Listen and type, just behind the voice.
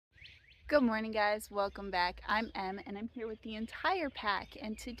Good morning, guys. Welcome back. I'm Em and I'm here with the entire pack,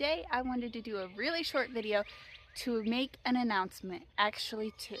 and today I wanted to do a really short video to make an announcement.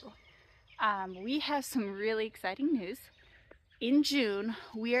 Actually two. We have some really exciting news. In June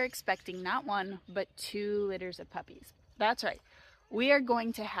we are expecting not one but 2 litters of puppies. That's right, we are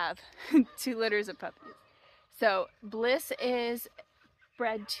going to have 2 litters of puppies. So Bliss is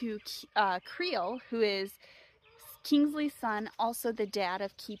bred to Creole, who is Kingsley's son, also the dad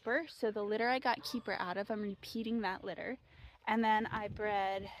of Keeper. So the litter I got Keeper out of, I'm repeating that litter. And then I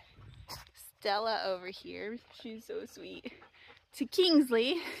bred Stella over here, she's so sweet, to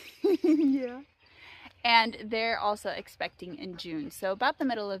Kingsley. Yeah. And they're also expecting in June, so about the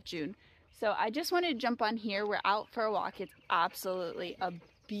middle of June. So I just wanted to jump on here. We're out for a walk. It's absolutely a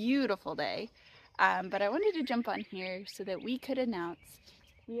beautiful day. But I wanted to jump on here so that we could announce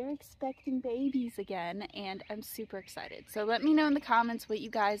we are expecting babies again, and I'm super excited. So let me know in the comments what you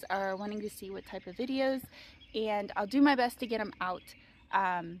guys are wanting to see, what type of videos, and I'll do my best to get them out.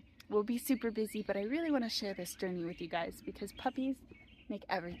 We'll be super busy, but I really want to share this journey with you guys because puppies make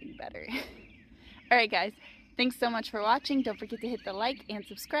everything better. Alright guys, thanks so much for watching. Don't forget to hit the like and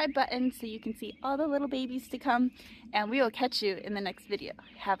subscribe button so you can see all the little babies to come, and we will catch you in the next video.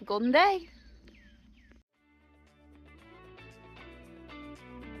 Have a golden day!